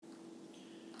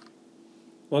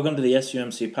Welcome to the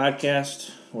SUMC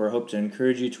podcast, where I hope to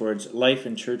encourage you towards life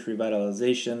and church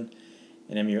revitalization,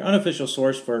 and I'm your unofficial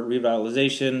source for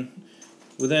revitalization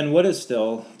within what is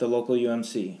still the local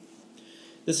UMC.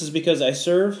 This is because I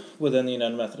serve within the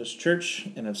United Methodist Church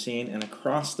and have seen an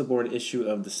across-the-board issue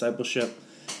of discipleship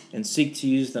and seek to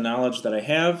use the knowledge that I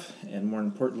have, and more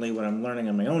importantly, what I'm learning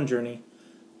on my own journey,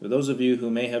 for those of you who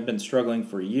may have been struggling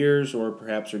for years or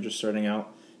perhaps are just starting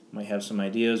out, might have some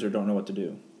ideas or don't know what to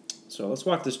do. So let's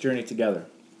walk this journey together.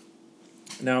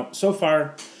 Now, so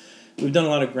far, we've done a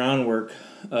lot of groundwork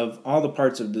of all the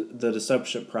parts of the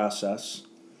discipleship process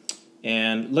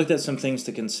and looked at some things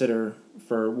to consider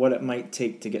for what it might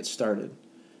take to get started.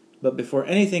 But before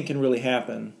anything can really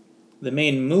happen, the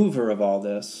main mover of all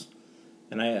this,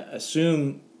 and I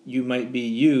assume you might be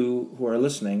you who are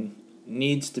listening,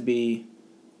 needs to be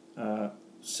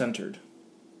centered.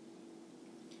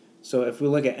 So if we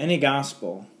look at any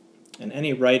gospel, and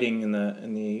any writing in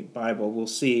the Bible, we'll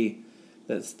see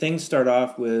that things start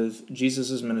off with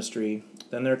Jesus' ministry,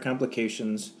 then there are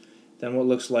complications, then what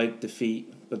looks like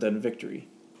defeat, but then victory.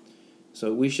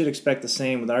 So we should expect the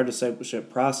same with our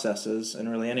discipleship processes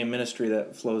and really any ministry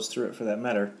that flows through it for that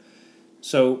matter.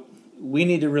 So we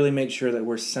need to really make sure that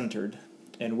we're centered.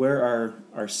 And where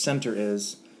our center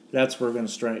is, that's where we're going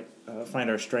to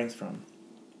find our strength from.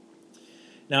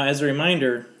 Now, as a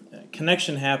reminder,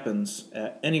 connection happens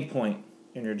at any point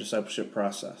in your discipleship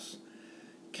process.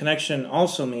 Connection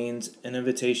also means an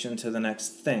invitation to the next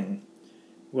thing,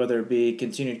 whether it be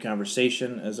continued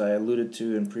conversation, as I alluded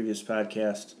to in previous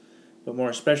podcasts, but more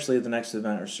especially the next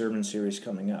event or sermon series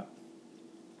coming up.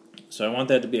 So I want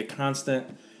that to be a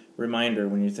constant reminder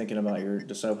when you're thinking about your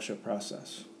discipleship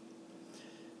process.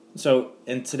 So,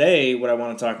 and today what I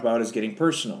want to talk about is getting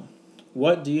personal.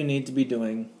 What do you need to be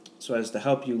doing so as to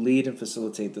help you lead and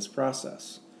facilitate this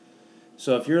process?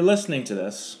 So if you're listening to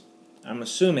this, I'm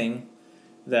assuming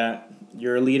that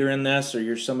you're a leader in this, or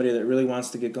you're somebody that really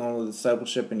wants to get going with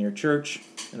discipleship in your church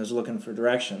and is looking for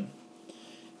direction.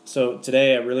 So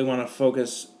today I really want to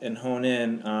focus and hone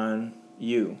in on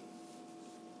you.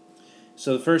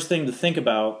 So the first thing to think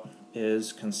about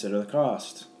is consider the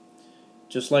cost.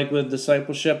 Just like with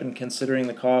discipleship and considering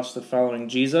the cost of following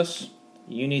Jesus,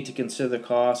 you need to consider the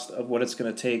cost of what it's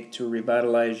going to take to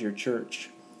revitalize your church.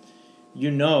 You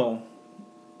know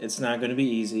it's not going to be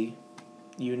easy.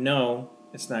 You know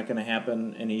it's not going to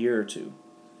happen in a year or two.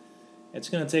 It's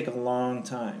going to take a long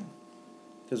time.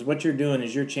 Because what you're doing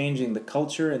is you're changing the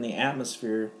culture and the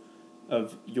atmosphere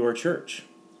of your church.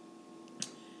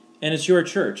 And it's your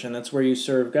church, and that's where you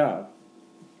serve God.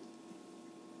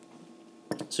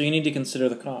 So you need to consider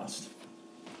the cost.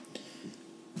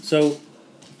 So,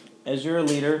 as you're a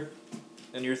leader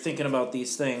and you're thinking about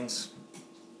these things,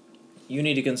 you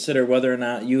need to consider whether or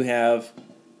not you have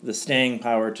the staying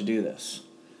power to do this.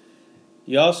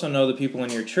 You also know the people in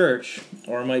your church,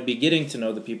 or might be getting to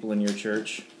know the people in your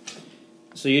church,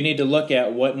 so you need to look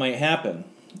at what might happen,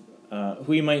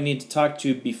 who you might need to talk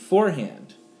to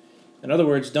beforehand. In other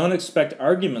words, don't expect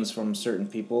arguments from certain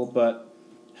people, but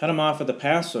head them off at the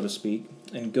pass, so to speak,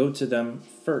 and go to them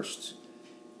first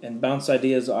and bounce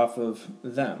ideas off of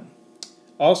them.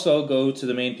 Also, go to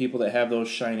the main people that have those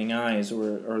shining eyes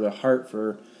or the heart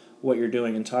for what you're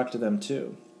doing and talk to them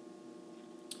too.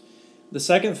 The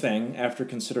second thing, after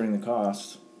considering the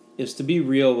cost, is to be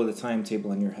real with a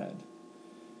timetable in your head.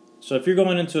 So if you're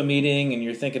going into a meeting and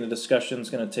you're thinking a discussion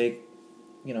is going to take,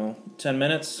 10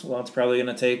 minutes, well, it's probably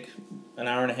going to take an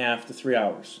hour and a half to 3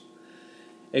 hours.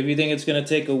 If you think it's going to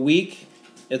take a week,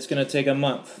 it's going to take a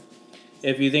month.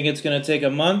 If you think it's going to take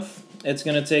a month, it's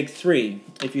going to take 3.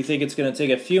 If you think it's going to take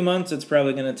a few months, it's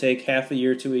probably going to take half a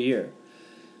year to a year.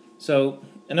 So,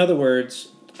 in other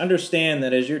words, understand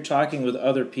that as you're talking with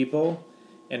other people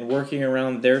and working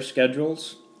around their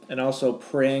schedules and also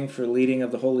praying for leading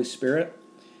of the Holy Spirit,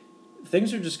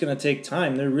 things are just going to take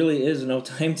time. There really is no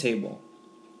timetable.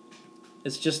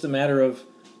 It's just a matter of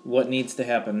what needs to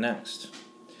happen next.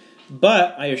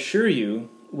 But I assure you,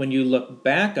 when you look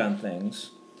back on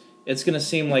things, it's going to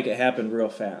seem like it happened real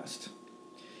fast.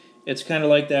 It's kind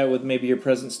of like that with maybe your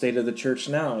present state of the church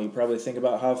now. You probably think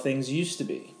about how things used to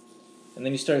be. And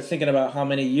then you start thinking about how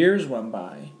many years went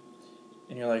by.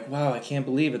 And you're like, wow, I can't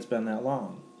believe it's been that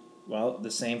long. Well, the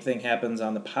same thing happens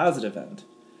on the positive end.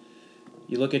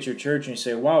 You look at your church and you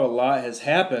say, wow, a lot has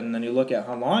happened. And then you look at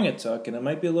how long it took, and it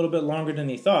might be a little bit longer than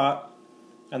you thought.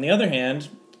 On the other hand,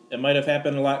 it might have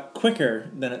happened a lot quicker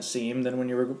than it seemed than when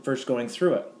you were first going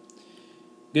through it.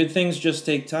 Good things just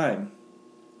take time.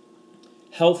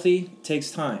 Healthy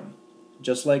takes time,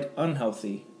 just like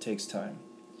unhealthy takes time.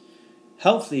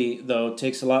 Healthy, though,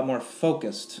 takes a lot more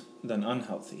focused than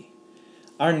unhealthy.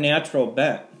 our natural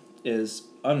bent is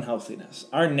unhealthiness.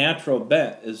 Our natural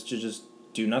bent is to just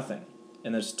do nothing,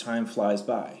 and as time flies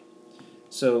by.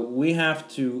 So we have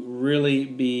to really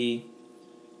be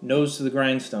nose to the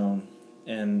grindstone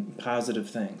and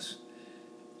positive things.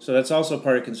 So that's also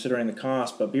part of considering the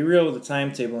cost, but be real with the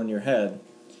timetable in your head.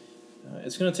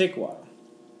 It's going to take a while.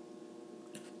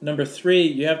 Number 3,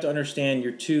 you have to understand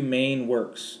your 2 main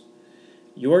works.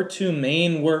 Your 2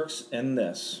 main works in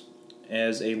this,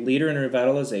 as a leader in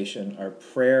revitalization, are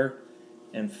prayer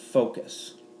and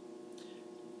focus.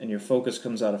 And your focus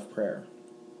comes out of prayer.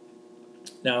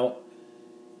 Now,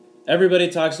 everybody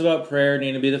talks about prayer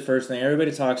needing to be the first thing.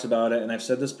 Everybody talks about it, and I've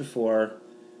said this before.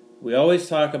 We always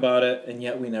talk about it, and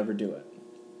yet we never do it.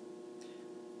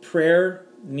 Prayer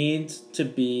needs to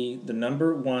be the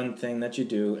number 1 thing that you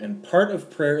do, and part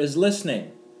of prayer is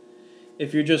listening.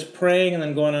 If you're just praying and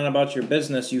then going on about your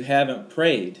business, you haven't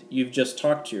prayed. You've just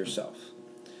talked to yourself.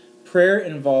 Prayer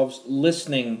involves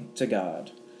listening to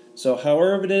God. So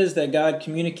however it is that God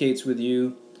communicates with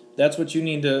you, that's what you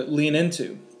need to lean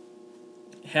into.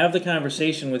 Have the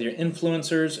conversation with your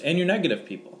influencers and your negative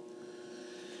people.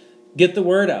 Get the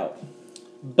word out.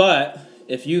 But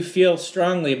if you feel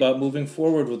strongly about moving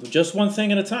forward with just one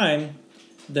thing at a time,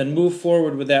 then move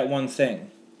forward with that one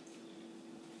thing.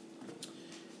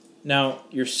 Now,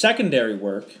 your secondary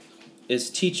work is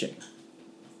teaching.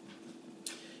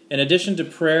 In addition to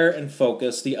prayer and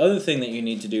focus, the other thing that you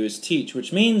need to do is teach,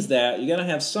 which means that you got to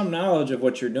have some knowledge of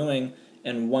what you're doing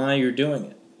and why you're doing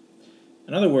it.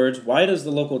 In other words, why does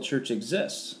the local church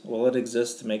exist? Well, it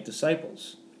exists to make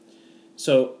disciples.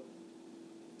 So,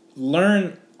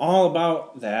 learn all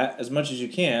about that as much as you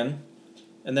can,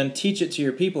 and then teach it to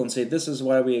your people and say, this is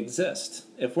why we exist.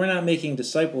 If we're not making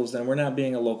disciples, then we're not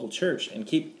being a local church, and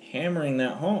keep hammering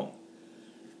that home.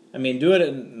 I mean, do it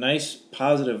in nice,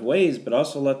 positive ways, but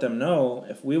also let them know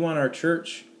if we want our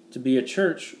church to be a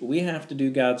church, we have to do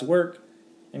God's work,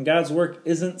 and God's work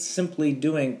isn't simply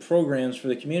doing programs for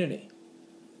the community.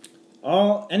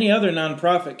 Any other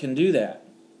nonprofit can do that.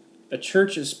 A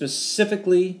church is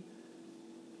specifically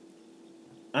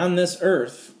on this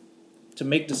earth to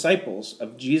make disciples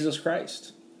of Jesus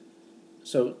Christ.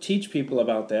 So teach people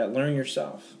about that. Learn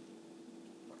yourself.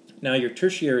 Now, your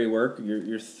tertiary work,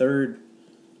 your third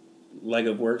leg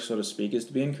of work, so to speak, is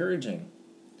to be encouraging.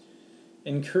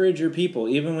 Encourage your people,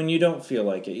 even when you don't feel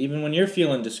like it, even when you're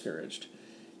feeling discouraged.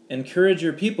 Encourage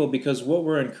your people, because what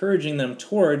we're encouraging them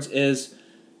towards is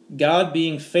God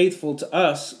being faithful to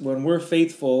us when we're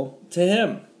faithful to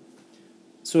Him.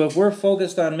 So if we're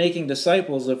focused on making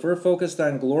disciples, if we're focused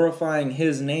on glorifying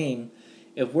His name,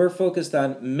 if we're focused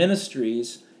on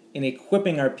ministries in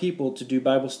equipping our people to do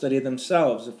Bible study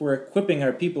themselves, if we're equipping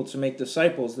our people to make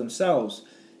disciples themselves,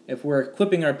 if we're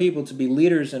equipping our people to be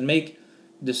leaders and make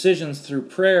decisions through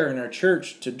prayer in our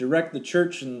church to direct the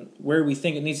church and where we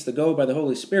think it needs to go by the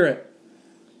Holy Spirit,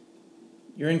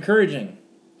 you're encouraging.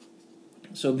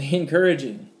 So be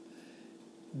encouraging.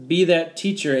 Be that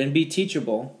teacher and be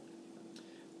teachable.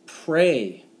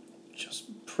 Pray.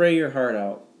 Just pray your heart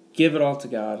out. Give it all to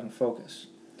God and focus.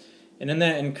 And in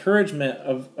that encouragement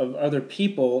of other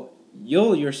people,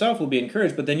 you'll yourself will be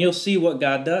encouraged, but then you'll see what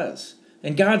God does.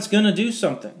 And God's going to do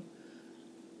something.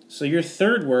 So your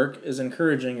third work is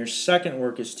encouraging. Your second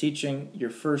work is teaching. Your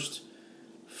first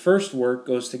work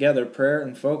goes together, prayer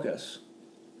and focus.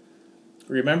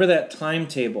 Remember that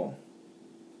timetable.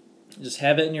 Just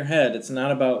have it in your head. It's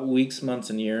not about weeks, months,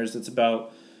 and years. It's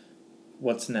about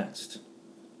what's next.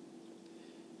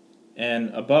 And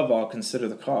above all, consider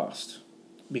the cost.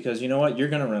 Because you know what? You're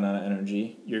going to run out of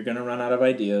energy. You're going to run out of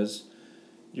ideas.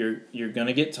 You're going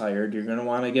to get tired. You're going to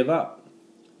want to give up.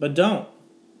 But don't.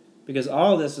 Because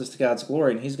all of this is to God's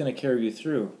glory, and He's going to carry you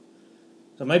through.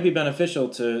 So it might be beneficial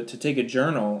to take a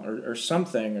journal or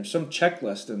something, or some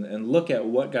checklist, and look at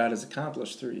what God has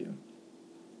accomplished through you.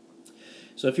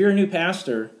 So if you're a new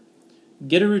pastor,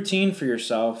 get a routine for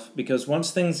yourself, because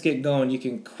once things get going, you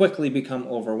can quickly become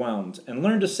overwhelmed. And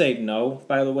learn to say no,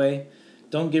 by the way.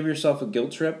 Don't give yourself a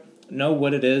guilt trip. Know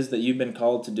what it is that you've been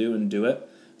called to do and do it.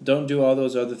 Don't do all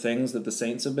those other things that the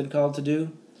saints have been called to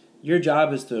do. Your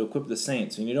job is to equip the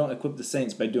saints, and you don't equip the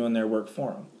saints by doing their work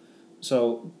for them.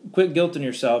 So quit guilting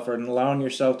yourself or allowing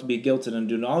yourself to be guilted and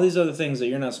doing all these other things that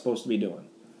you're not supposed to be doing.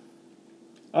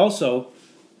 Also,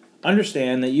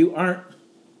 understand that you aren't,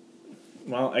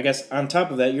 on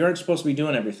top of that, you aren't supposed to be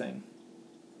doing everything.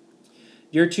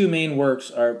 Your two main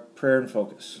works are prayer and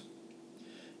focus.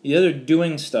 The other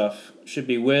doing stuff should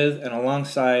be with and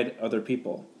alongside other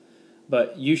people.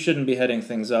 But you shouldn't be heading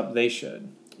things up, they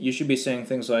should. You should be saying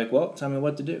things like, well, tell me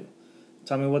what to do.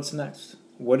 Tell me what's next.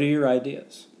 What are your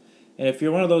ideas? And if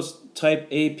you're one of those type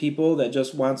A people that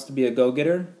just wants to be a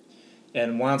go-getter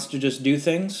and wants to just do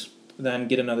things, then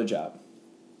get another job.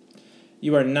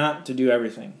 You are not to do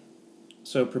everything.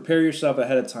 So prepare yourself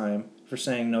ahead of time for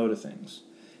saying no to things.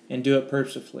 And do it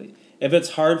purposefully. If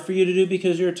it's hard for you to do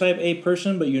because you're a type A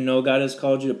person, but you know God has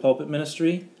called you to pulpit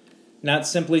ministry, not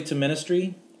simply to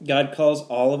ministry, God calls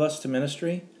all of us to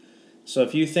ministry. So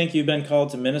if you think you've been called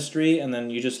to ministry and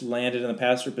then you just landed in the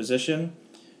pastor position,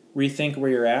 rethink where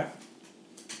you're at.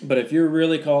 But if you're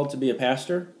really called to be a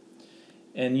pastor,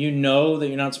 and you know that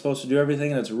you're not supposed to do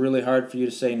everything and it's really hard for you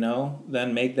to say no,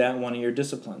 then make that one of your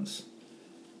disciplines.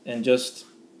 And just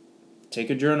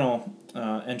take a journal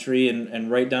entry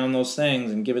and write down those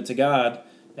things and give it to God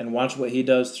and watch what He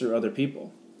does through other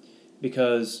people.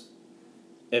 Because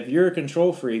if you're a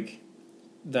control freak,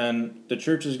 then the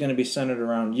church is going to be centered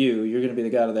around you. You're going to be the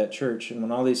God of that church. And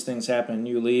when all these things happen and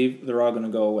you leave, they're all going to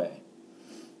go away.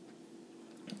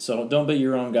 So don't be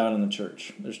your own God in the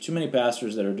church. There's too many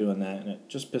pastors that are doing that, and it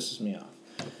just pisses me off.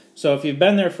 So if you've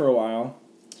been there for a while,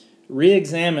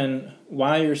 re-examine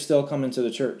why you're still coming to the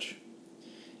church.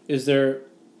 Is there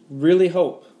really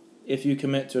hope if you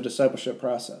commit to a discipleship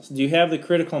process? Do you have the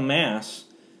critical mass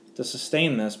to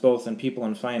sustain this, both in people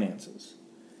and finances?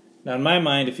 Now, in my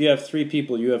mind, if you have 3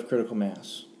 people, you have critical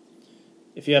mass.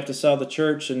 If you have to sell the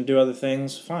church and do other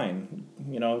things, fine.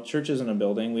 Church isn't a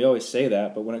building. We always say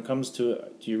that, but when it comes to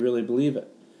it, do you really believe it?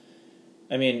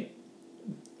 I mean,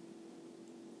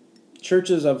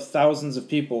 churches of thousands of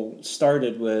people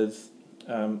started with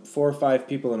 4 or 5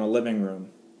 people in a living room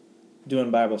doing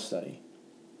Bible study.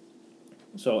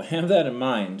 So have that in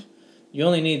mind. You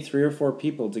only need 3 or 4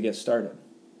 people to get started.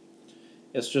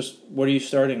 It's just, what are you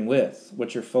starting with?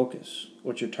 What's your focus?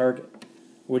 What's your target?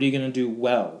 What are you going to do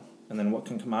well? And then what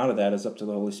can come out of that is up to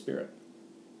the Holy Spirit.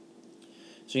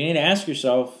 So you need to ask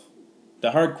yourself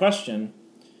the hard question,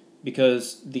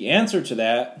 because the answer to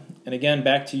that, and again,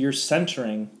 back to your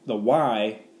centering, the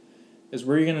why, is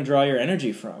where you're going to draw your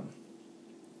energy from.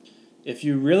 If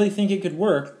you really think it could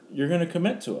work, you're going to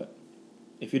commit to it.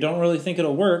 If you don't really think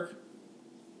it'll work,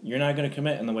 you're not going to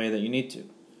commit in the way that you need to.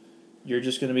 You're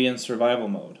just going to be in survival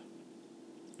mode,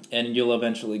 and you'll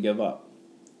eventually give up.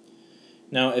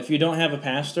 Now, if you don't have a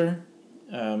pastor,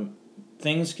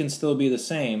 things can still be the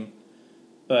same,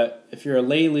 but if you're a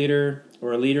lay leader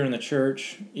or a leader in the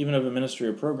church, even of a ministry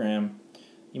or program,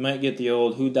 you might get the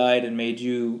old, who died and made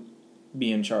you be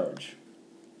in charge?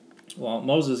 Well,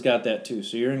 Moses got that too,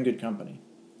 so you're in good company.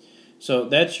 So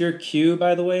that's your cue,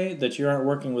 by the way, that you aren't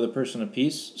working with a person of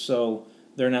peace, so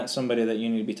they're not somebody that you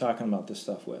need to be talking about this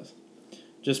stuff with.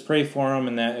 Just pray for them,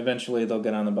 and that eventually they'll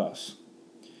get on the bus.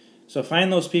 So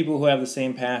find those people who have the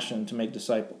same passion to make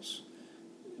disciples.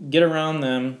 Get around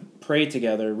them, pray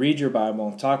together, read your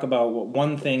Bible, talk about what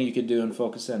one thing you could do and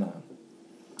focus in on.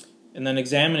 And then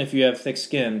examine if you have thick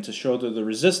skin to shoulder the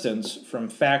resistance from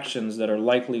factions that are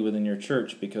likely within your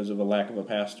church because of a lack of a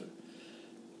pastor.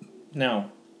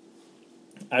 Now,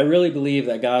 I really believe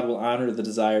that God will honor the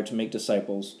desire to make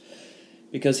disciples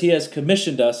because He has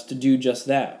commissioned us to do just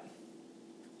that.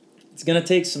 It's going to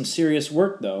take some serious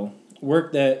work, though.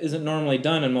 Work that isn't normally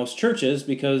done in most churches,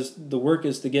 because the work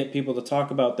is to get people to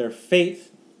talk about their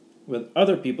faith with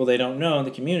other people they don't know in the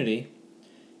community,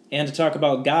 and to talk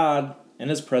about God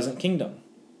and His present kingdom.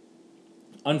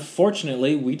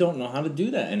 Unfortunately, we don't know how to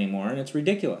do that anymore, and it's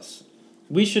ridiculous.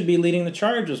 We should be leading the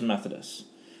charge as Methodists.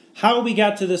 How we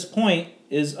got to this point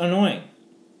is annoying.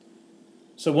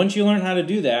 So once you learn how to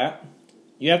do that,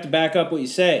 you have to back up what you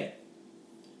say.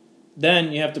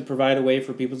 Then you have to provide a way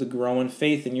for people to grow in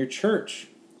faith in your church.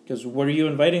 Because what are you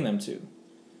inviting them to?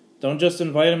 Don't just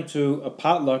invite them to a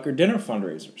potluck or dinner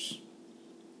fundraisers.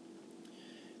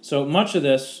 So much of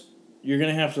this you're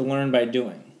going to have to learn by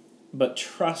doing. But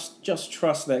just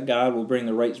trust that God will bring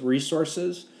the right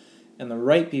resources and the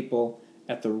right people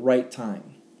at the right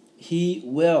time. He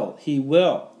will. He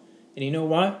will. And you know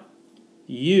what?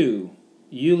 You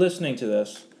listening to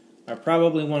this are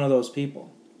probably one of those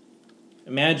people.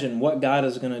 Imagine what God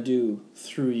is going to do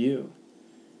through you.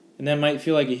 And that might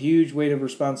feel like a huge weight of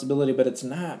responsibility, but it's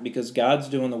not, because God's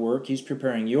doing the work. He's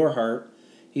preparing your heart.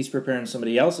 He's preparing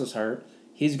somebody else's heart.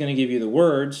 He's going to give you the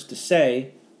words to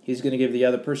say. He's going to give the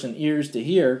other person ears to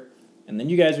hear. And then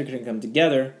you guys are going to come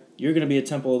together. You're going to be a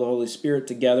temple of the Holy Spirit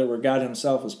together where God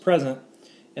Himself is present.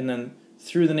 And then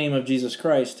through the name of Jesus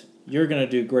Christ, you're going to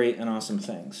do great and awesome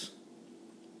things.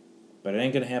 But it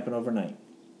ain't going to happen overnight.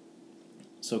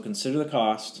 So consider the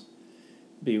cost.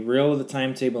 Be real with the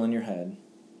timetable in your head.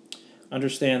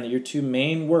 Understand that your 2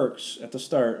 main works at the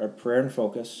start are prayer and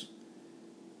focus.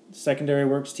 Secondary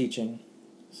work's teaching.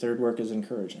 Third work is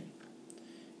encouraging.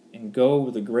 And go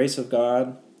with the grace of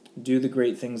God Do the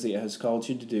great things that He has called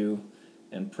you to do,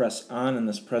 and press on in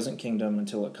this present kingdom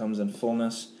until it comes in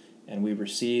fullness and we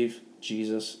receive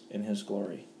Jesus in His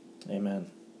glory. Amen.